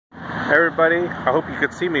Everybody, I hope you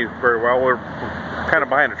could see me very well. We're kind of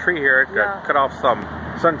behind a tree here. It got cut off some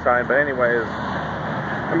sunshine, but anyways,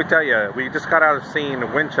 let me tell you, we just got out of seeing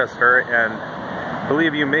Winchester, and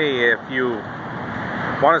believe you me, if you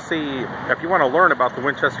want to learn about the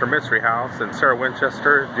Winchester Mystery House and Sarah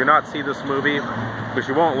Winchester, do not see this movie, because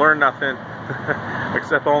you won't learn nothing,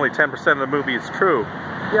 except only 10% of the movie is true.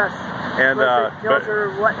 Yes, and it tells her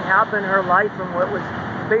what happened in her life and what was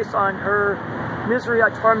based on her misery,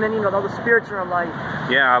 tormenting of all the spirits in her life.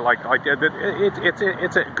 Yeah,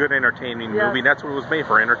 it's a good entertaining movie. That's what it was made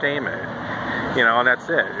for, entertainment. You know, and that's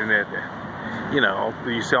it. And it, you know,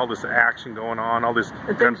 you see all this action going on, all this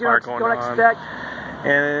gunfire going on. Expect.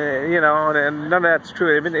 And you know, and none of that's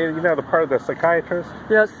true. Even, you know, the part of the psychiatrist.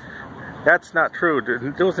 Yes. That's not true.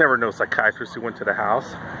 There was never no psychiatrist who went to the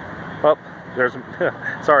house. Well, there's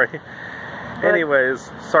sorry.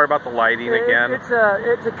 Anyways, sorry about the lighting again. It's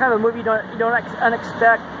a kind of a movie you don't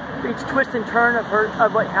unexpect each twist and turn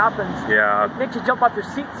of what happens. Yeah. It makes you jump off your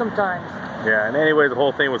seat sometimes. Yeah, and anyway, the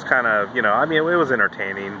whole thing was kind of, you know, I mean, it was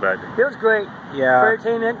entertaining, but... It was great. Yeah. For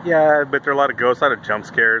entertainment. Yeah, but there are a lot of ghosts, a lot of jump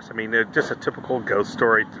scares. I mean, just a typical ghost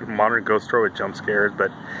story, modern ghost story with jump scares,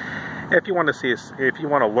 but if you want to see, if you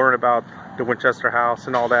want to learn about the Winchester House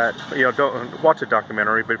and all that, you know, don't watch a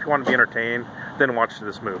documentary, but if you want to be entertained, then watch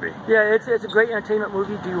this movie. Yeah, it's a great entertainment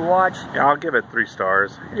movie to watch. Yeah, I'll give it 3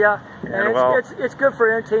 stars. Yeah, and it's good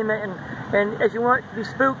for entertainment, and if you want to be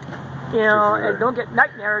spooked, you know, and don't get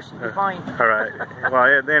nightmares, you'll be fine. All right.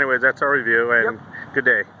 Well, anyways, that's our review, and good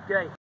day. Good day.